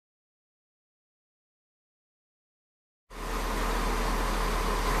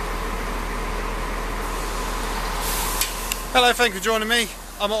Hello, thank you for joining me.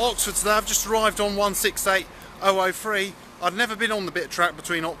 I'm at Oxford today. I've just arrived on 168003. I'd never been on the bit of track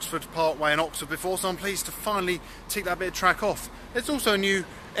between Oxford Parkway and Oxford before, so I'm pleased to finally tick that bit of track off. There's also a new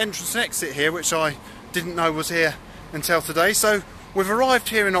entrance and exit here, which I didn't know was here until today. So we've arrived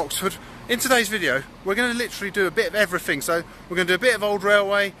here in Oxford. In today's video, we're going to literally do a bit of everything. So we're going to do a bit of old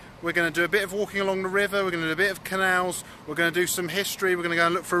railway, we're going to do a bit of walking along the river, we're going to do a bit of canals, we're going to do some history, we're going to go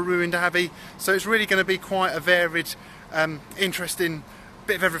and look for a ruined abbey. So it's really going to be quite a varied, interesting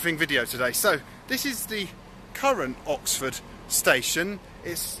bit of everything video today. So this is the current Oxford station.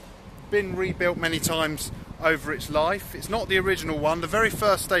 It's been rebuilt many times over its life. It's not the original one. The very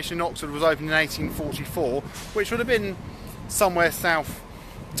first station in Oxford was opened in 1844, which would have been somewhere south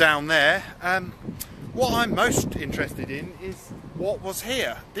down there. What I'm most interested in is what was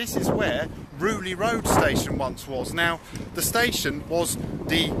here. This is where Rewley Road Station once was. Now, the station was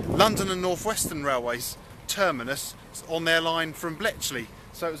the London and North Western Railway's terminus on their line from Bletchley.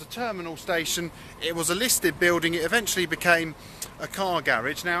 So it was a terminal station. It was a listed building. It eventually became a car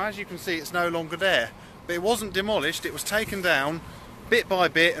garage. Now, as you can see, it's no longer there. But it wasn't demolished. It was taken down bit by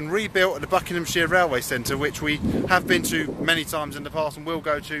bit and rebuilt at the Buckinghamshire Railway Centre, which we have been to many times in the past and will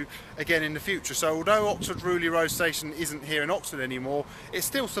go to again in the future. So although Oxford Rewley Road Station isn't here in Oxford anymore, it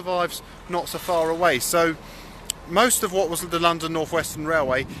still survives not so far away. So most of what was the London North Western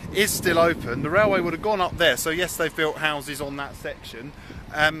Railway is still open. The railway would have gone up there, so yes, they've built houses on that section,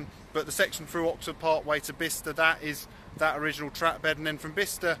 but the section through Oxford Parkway to Bicester, that is that original track bed, and then from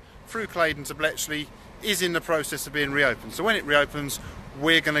Bicester through Claydon to Bletchley is in the process of being reopened. So when it reopens,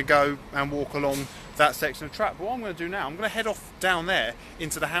 we're going to go and walk along that section of track. But what I'm going to do now, I'm going to head off down there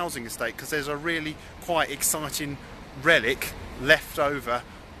into the housing estate, because there's a really quite exciting relic left over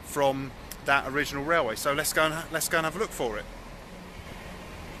from that original railway. So let's go and have a look for it.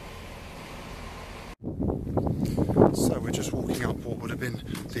 So we're just walking up what would have been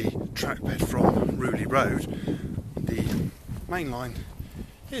the track bed from Rewley Road. The main line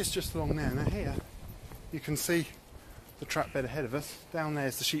is just along there. Now here you can see the track bed ahead of us. Down there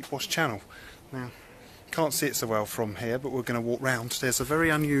is the Sheepwash Channel. Now, you can't see it so well from here, but we're going to walk round. There's a very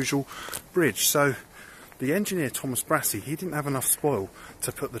unusual bridge. So the engineer, Thomas Brassey, he didn't have enough spoil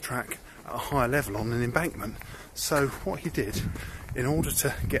to put the track at a higher level on an embankment. So what he did, in order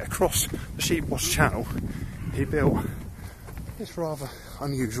to get across the Sheepwash Channel, he built this rather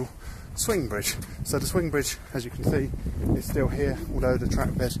unusual swing bridge. So the swing bridge, as you can see, is still here, although the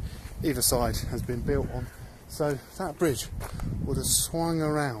track bed either side has been built on. So that bridge would have swung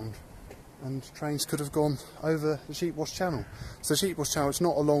around and trains could have gone over the Sheepwash Channel. So the Sheepwash Channel, it's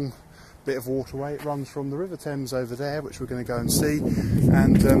not a long bit of waterway. It runs from the River Thames over there, which we're going to go and see,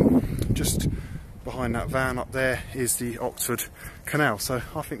 and just behind that van up there is the Oxford Canal. So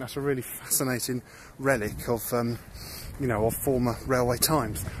I think that's a really fascinating relic of you know, of former railway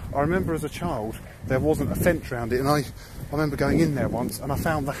times. I remember as a child there wasn't a fence around it, and I remember going in there once and I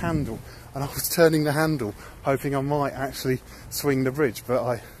found the handle, and I was turning the handle hoping I might actually swing the bridge, but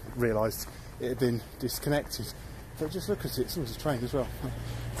I realised it had been disconnected. But just look at it, it's a train as well,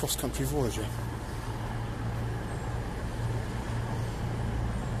 cross-country Voyager.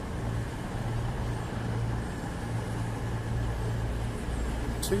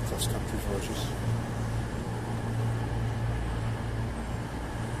 Two cross-country Voyagers.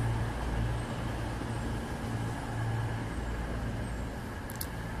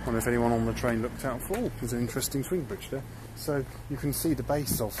 I wonder if anyone on the train looked out for, oh, there's an interesting swing bridge there. So you can see the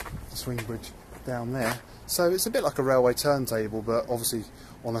base of the swing bridge down there. So it's a bit like a railway turntable, but obviously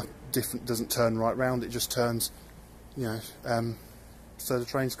on a different, doesn't turn right round, it just turns, you know, so the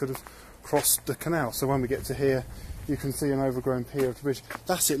trains could have crossed the canal. So when we get to here, you can see an overgrown pier of the bridge.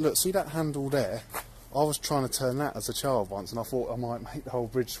 That's it, look, see that handle there? I was trying to turn that as a child once, and I thought I might make the whole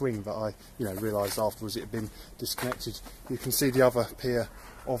bridge swing, but I, you know, realised afterwards it had been disconnected. You can see the other pier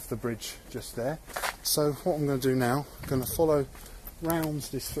of the bridge just there. So what I'm going to do now, I'm going to follow round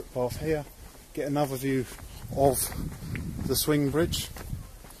this footpath here, get another view of the swing bridge.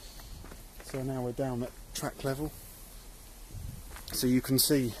 So now we're down at track level. So you can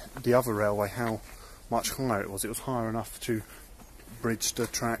see the other railway, how much higher it was. It was higher enough to bridge the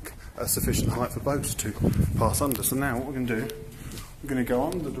track at a sufficient height for boats to pass under. So now what we're going to do, we're going to go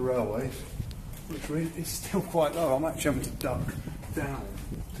under the railway, which is still quite low. I'm actually having to duck down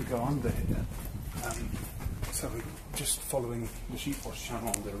to go under here. So we're just following the Sheepwash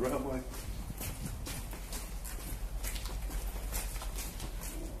Channel under the railway.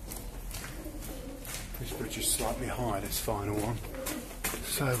 This bridge is slightly higher, this final one.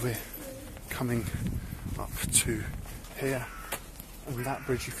 So we're coming up to here, and that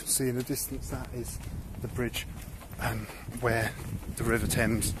bridge you can see in the distance, that is the bridge where the River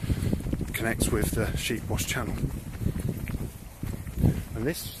Thames connects with the Sheepwash Channel. And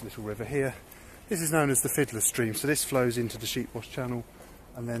this little river here, this is known as the Fiddler Stream, so this flows into the Sheepwash Channel,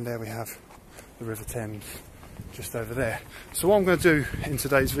 and then there we have the River Thames just over there. So what I'm going to do in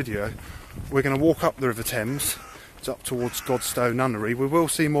today's video, we're going to walk up the River Thames, it's up towards Godstow Nunnery. We will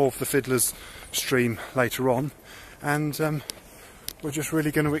see more of the Fiddler's Stream later on, and we're just really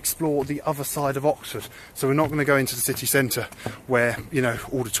going to explore the other side of Oxford. So we're not going to go into the city centre where, you know,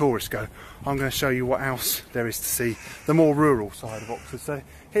 all the tourists go. I'm going to show you what else there is to see, the more rural side of Oxford. So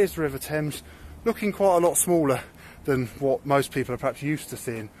here's the River Thames, looking quite a lot smaller than what most people are perhaps used to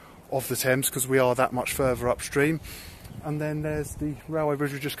seeing of the Thames, because we are that much further upstream. And then there's the railway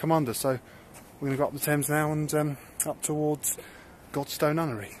bridge we've just come under. So we're going to go up the Thames now and up towards Godstow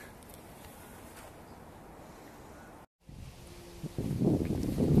Nunnery.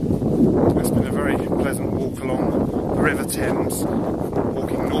 It's been a very pleasant walk along the River Thames,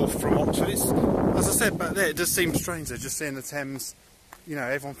 walking north from Oxford. As I said back there, it does seem strange though, just seeing the Thames. You know,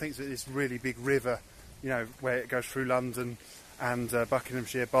 everyone thinks that this really big river, you know, where it goes through London and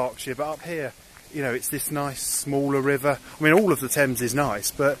Buckinghamshire, Berkshire, but up here, you know, it's this nice smaller river. I mean, all of the Thames is nice,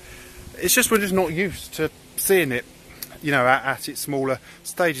 but it's just we're just not used to seeing it, you know, at its smaller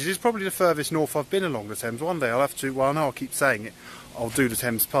stages. It's probably the furthest north I've been along the Thames. One day I'll have to, well, I know I keep saying it, I'll do the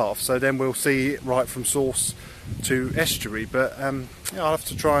Thames Path, so then we'll see it right from source to estuary, but yeah, I'll have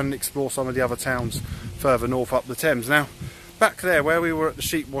to try and explore some of the other towns further north up the Thames. Now, back there where we were at the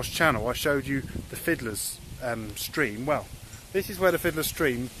Sheepwash Channel, I showed you the Fiddler's Stream. Well, this is where the Fiddler's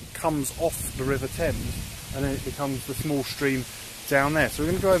Stream comes off the River Thames, and then it becomes the small stream down there. So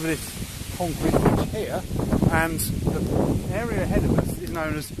we're going to go over this concrete bridge here, and the area ahead of us is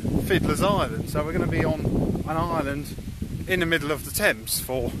known as Fiddler's Island. So we're going to be on an island in the middle of the Thames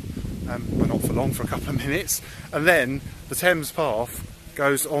for, well, not for long, for a couple of minutes, and then the Thames Path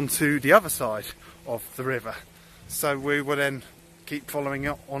goes onto the other side of the river. So we will then keep following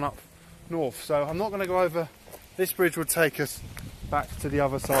on up north. So I'm not going to go over, this bridge would take us back to the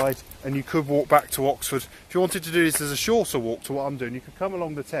other side, and you could walk back to Oxford. If you wanted to do this as a shorter walk to what I'm doing, you could come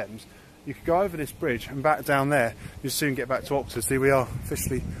along the Thames, you could go over this bridge and back down there, you'll soon get back to Oxford. See, we are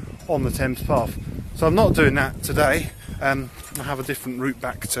officially on the Thames Path. So I'm not doing that today. I have a different route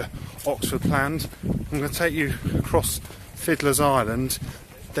back to Oxford planned. I'm going to take you across Fiddler's Island.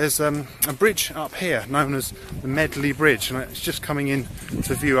 There's a bridge up here known as the Medley Bridge, and it's just coming in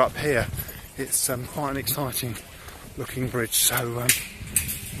to view up here. It's quite an exciting looking bridge. So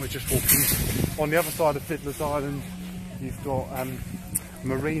we're just walking on the other side of Fiddler's Island. You've got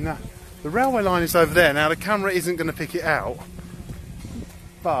Marina. The railway line is over there. Now the camera isn't going to pick it out,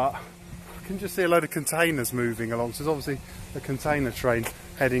 but you can just see a load of containers moving along. So there's obviously a container train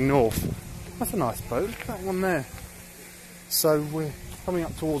heading north. That's a nice boat, look at that one there. So we're coming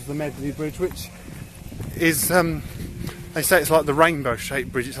up towards the Medley Bridge, which is, they say it's like the rainbow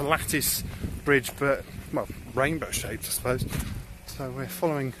shaped bridge. It's a lattice bridge, but, well, rainbow shaped I suppose. So we're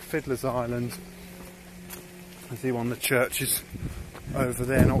following Fiddler's Island. I see one of the churches over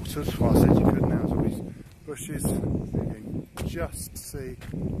there in Oxford. Well, I said you couldn't now, there's all these bushes. You can just see,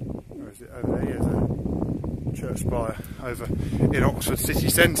 where is it, over there, yeah, there's a church spire over in Oxford city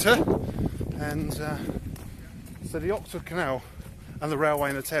centre. And so the Oxford Canal and the railway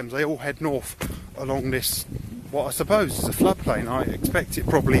and the Thames, they all head north along this, what I suppose is a floodplain. I expect it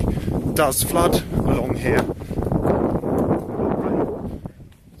probably does flood along here.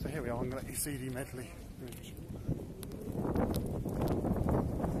 So here we are, I'm going to let you see the Medley Bridge.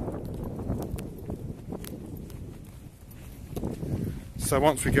 So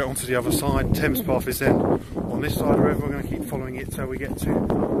once we get onto the other side, Thames Path is then on this side of the river. We're going to keep following it till we get to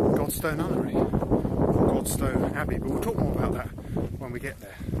Godstow Nunnery, or Godstow Abbey, but we'll talk more about that when we get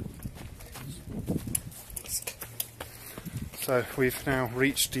there. So we've now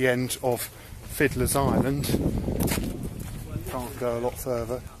reached the end of Fiddler's Island. Can't go a lot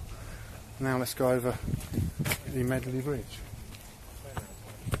further. Now let's go over the Medley Bridge.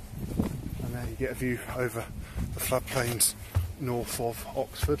 And there you get a view over the floodplains north of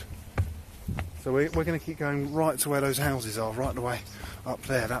Oxford. So we're going to keep going right to where those houses are, right the way up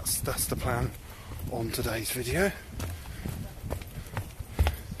there. That's the plan on today's video.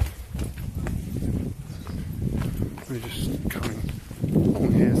 We're just coming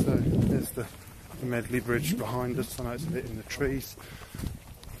on here, so there's the Medley Bridge behind us. I know it's a bit in the trees.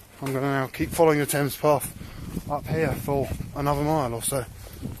 I'm going to now keep following the Thames Path up here for another mile or so.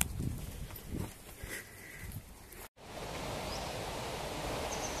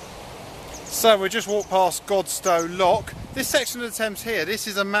 So we just walked past Godstow Lock. This section of the Thames here, this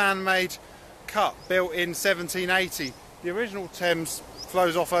is a man-made cut built in 1780. The original Thames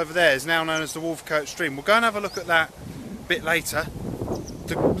flows off over there, is now known as the Wolfcote Stream. We'll go and have a look at that a bit later.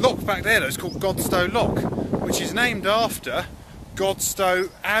 The lock back there though is called Godstow Lock, which is named after Godstow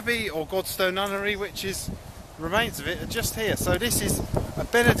Abbey or Godstow Nunnery, which is remains of it are just here. So this is a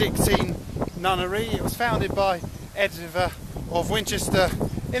Benedictine nunnery. It was founded by Edgar of Winchester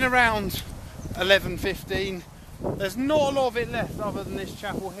in around 1115. There's not a lot of it left other than this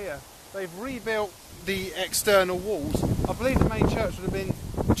chapel here. They've rebuilt the external walls. I believe the main church would have been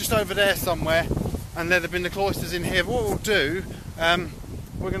just over there somewhere, and there'd have been the cloisters in here. But what we'll do,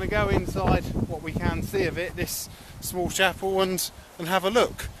 we're going to go inside what we can see of it, this small chapel, and have a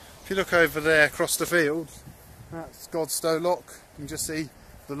look. If you look over there across the fields, that's Godstow Lock. You can just see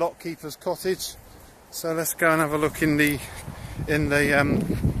the lockkeeper's cottage. So let's go and have a look in the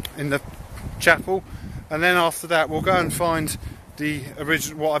chapel, and then after that we'll go and find the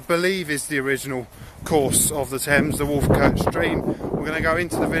original, what I believe is the original course of the Thames, the Wolfcote Stream. We're going to go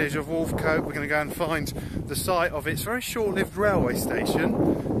into the village of Wolfcote. We're going to go and find the site of its very short-lived railway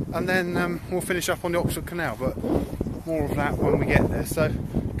station, and then we'll finish up on the Oxford Canal, but more of that when we get there. So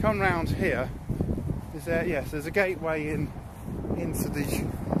come round here. Is there? Yes, there's a gateway into the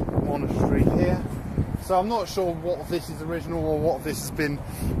monastery here. So I'm not sure what of this is original or what of this has been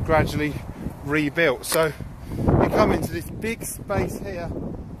gradually rebuilt. So you come into this big space here.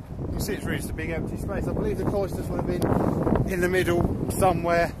 You can see it's really just a big empty space. I believe the cloisters would have been in the middle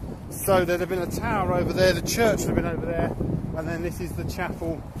somewhere. So there'd have been a tower over there, the church would have been over there, and then this is the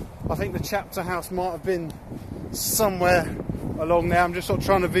chapel. I think the chapter house might have been somewhere along there. I'm just sort of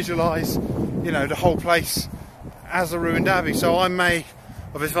trying to visualise, you know, the whole place as a ruined abbey. So I may,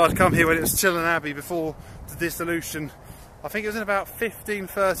 if I'd come here when it was still an abbey before the dissolution, I think it was in about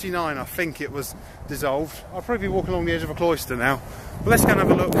 1539, I think it was dissolved. I'll probably be walking along the edge of a cloister now. But let's go and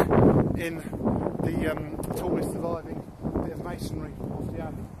have a look in the tallest surviving bit of masonry of the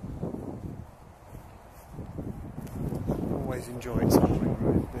abbey. Always enjoy exploring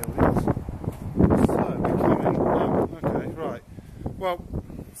ruined buildings. So, we're coming. Oh, okay, right. Well,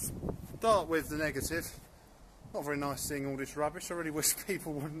 start with the negative. Not very nice seeing all this rubbish. I really wish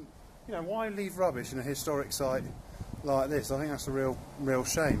people wouldn't, you know, why leave rubbish in a historic site like this? I think that's a real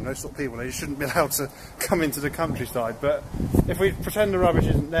shame. Those sort of people, they shouldn't be allowed to come into the countryside. But if we pretend the rubbish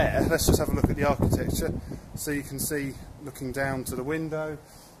isn't there, let's just have a look at the architecture. So you can see, looking down to the window,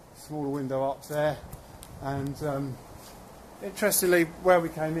 smaller window up there, and interestingly, where we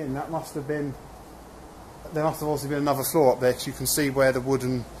came in, that must have been, there must have also been another floor up there, because you can see where the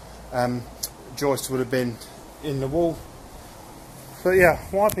wooden joist would have been in the wall. But yeah,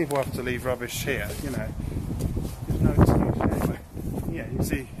 why people have to leave rubbish here, you know, there's no excuse anyway. Yeah, you can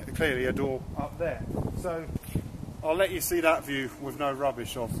see clearly a door up there. So I'll let you see that view with no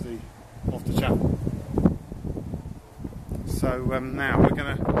rubbish of the chapel. So now we're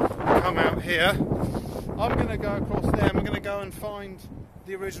going to come out here. I'm going to go across there and we're going to go and find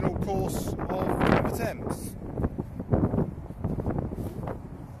the original course of River Thames.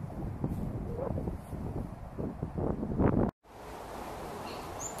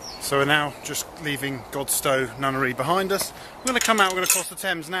 So we're now just leaving Godstow Nunnery behind us. We're going to come out, we're going to cross the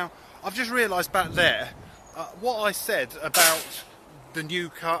Thames. Now, I've just realised back there, what I said about the new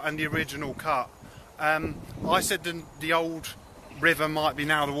cut and the original cut. I said the old river might be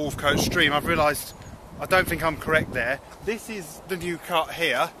now the Wolfcote Stream. I've realised I don't think I'm correct there. This is the new cut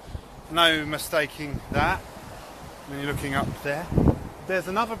here. No mistaking that. When you're looking up there. There's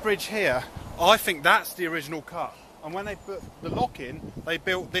another bridge here. I think that's the original cut. And when they put the lock in, they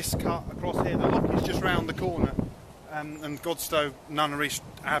built this cut across here. The lock is just round the corner, and Godstow Nunnery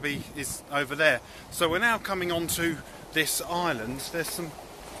Abbey is over there. So we're now coming onto this island. There's some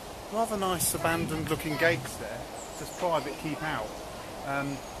rather nice abandoned looking gates there. Just private, keep out.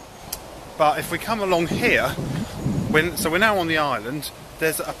 But if we come along here, so we're now on the island,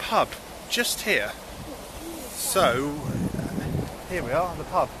 there's a pub just here. So here we are, the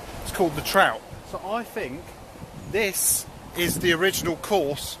pub. It's called the Trout. So I think this is the original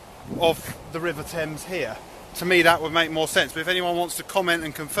course of the River Thames here. To me that would make more sense, but if anyone wants to comment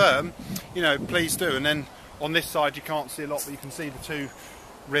and confirm, you know, please do. And then on this side you can't see a lot, but you can see the two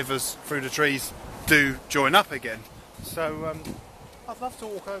rivers through the trees do join up again. So I'd love to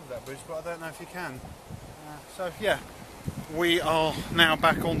walk over that bridge, but I don't know if you can. So yeah, we are now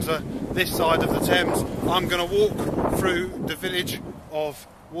back onto this side of the Thames. I'm going to walk through the village of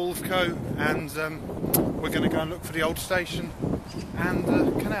Wolfcote, and we're going to go and look for the old station and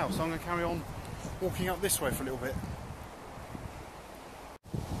the canal. So I'm going to carry on walking up this way for a little bit.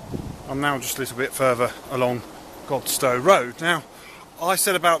 I'm now just a little bit further along Godstow Road. Now, I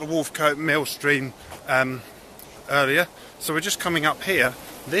said about the Wolfcote Mill stream earlier, so we're just coming up here.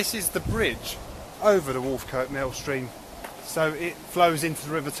 This is the bridge over the Wolfcote Mill stream, so it flows into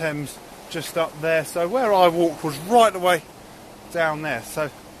the River Thames just up there. So where I walked was right the way down there. So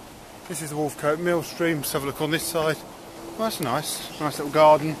this is the Wolfcote Mill stream. Let's have a look on this side. Well, that's nice little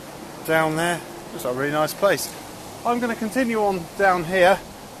garden down there. Looks like a really nice place. I'm going to continue on down here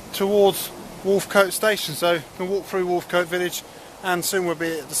towards Wolfcote Station, so we can walk through Wolfcote village and soon we'll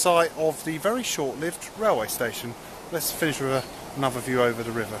be at the site of the very short-lived railway station. Let's finish with another view over the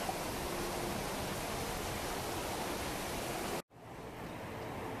river.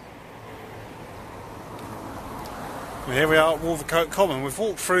 And here we are at Wolvercote Common. We've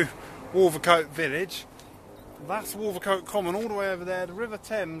walked through Wolvercote village. That's Wolvercote Common all the way over there. The River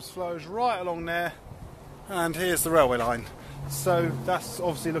Thames flows right along there, and here's the railway line. So that's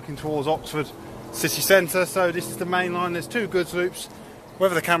obviously looking towards Oxford city centre. So this is the main line. There's two goods loops.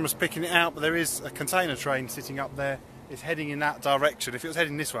 Whether the camera's picking it out, but there is a container train sitting up there. It's heading in that direction. If it was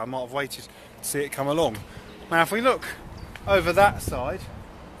heading this way, I might have waited to see it come along. Now if we look over that side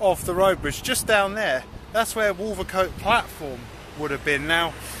of the road bridge, just down there, that's where Wolvercote platform would have been.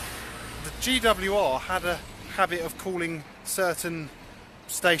 Now the GWR had a habit of calling certain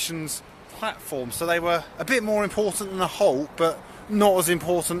stations platforms, so they were a bit more important than a halt, but not as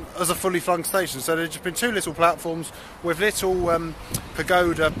important as a fully flung station. So there's just been two little platforms with little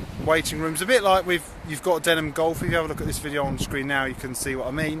pagoda waiting rooms, a bit like you've got Denham Golf. If you have a look at this video on the screen now, you can see what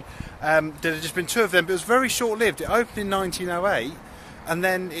I mean. There have just been two of them, but it was very short-lived. It opened in 1908 and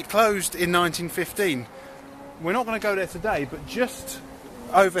then it closed in 1915. We're not going to go there today, but just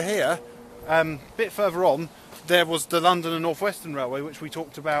over here, a bit further on, there was the London and North Western Railway, which we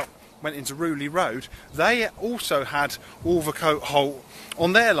talked about, went into Rewley Road. They also had Wolvercote Halt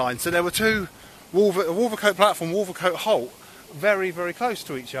on their line, so there were two Wolvercote platform, Wolvercote Halt, very, very close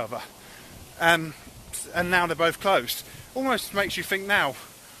to each other, and now they're both closed. Almost makes you think now,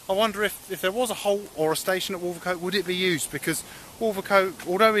 I wonder if there was a halt or a station at Wolvercote, would it be used? Because Wolvercote,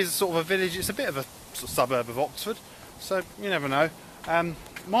 although it's sort of a village, it's a bit of a sort of suburb of Oxford, so you never know.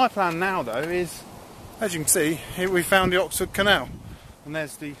 My plan now though is, as you can see, here we found the Oxford Canal, and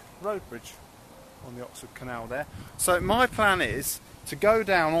there's the road bridge on the Oxford Canal there. So my plan is to go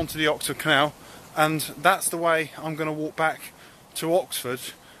down onto the Oxford Canal, and that's the way I'm going to walk back to Oxford,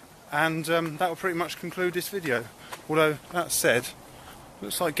 and that will pretty much conclude this video. Although that said,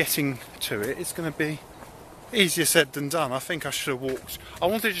 looks like getting to it, it's going to be easier said than done. I think I should have walked. I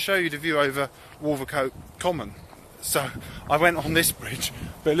wanted to show you the view over Wolvercote Common, so I went on this bridge,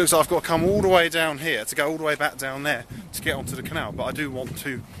 but it looks like I've got to come all the way down here to go all the way back down there to get onto the canal. But I do want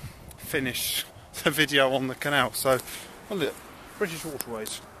to finish the video on the canal. So, well, look, British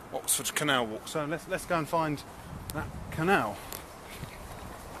Waterways, Oxford Canal Walk. So let's go and find that canal.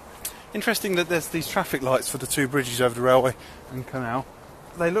 Interesting that there's these traffic lights for the two bridges over the railway and canal.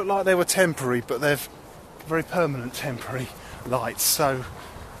 They look like they were temporary, but they're very permanent temporary lights. So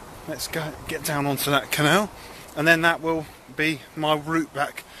let's go get down onto that canal, and then that will be my route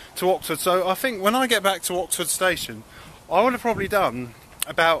back to Oxford. So I think when I get back to Oxford Station, I would have probably done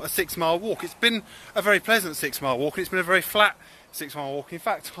about a 6-mile walk. It's been a very pleasant 6-mile walk, and it's been a very flat 6-mile walk. In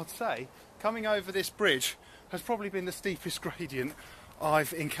fact, I'd say coming over this bridge has probably been the steepest gradient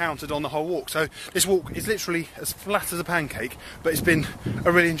I've encountered on the whole walk. So this walk is literally as flat as a pancake, but it's been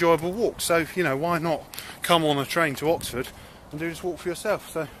a really enjoyable walk. So, you know, why not come on a train to Oxford and do this walk for yourself?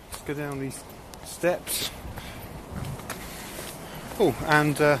 So let's go down these steps. Oh,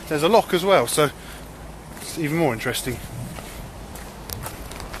 and there's a lock as well, so it's even more interesting.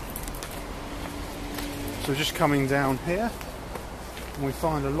 So just coming down here, and we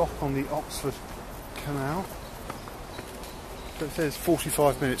find a lock on the Oxford Canal. So it says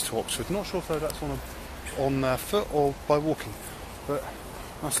 45 minutes to Oxford. Not sure if that's on foot or by walking, but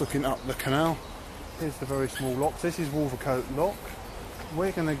that's looking up the canal. Here's the very small lock. This is Wolvercote Lock.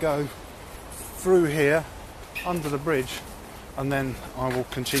 We're going to go through here under the bridge, and then I will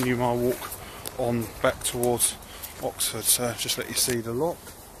continue my walk on back towards Oxford. So just let you see the lock.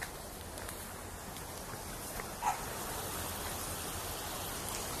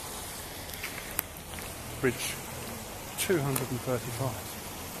 Bridge 235.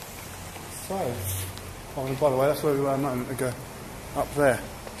 So, oh, and by the way, that's where we were a moment ago, up there.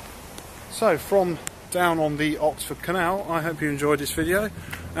 So from down on the Oxford Canal, I hope you enjoyed this video,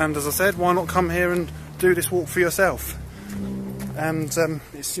 and as I said, why not come here and do this walk for yourself? And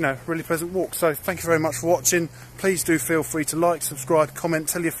it's, you know, really pleasant walk. So thank you very much for watching. Please do feel free to like, subscribe, comment,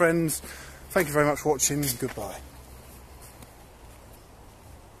 tell your friends. Thank you very much for watching. Goodbye.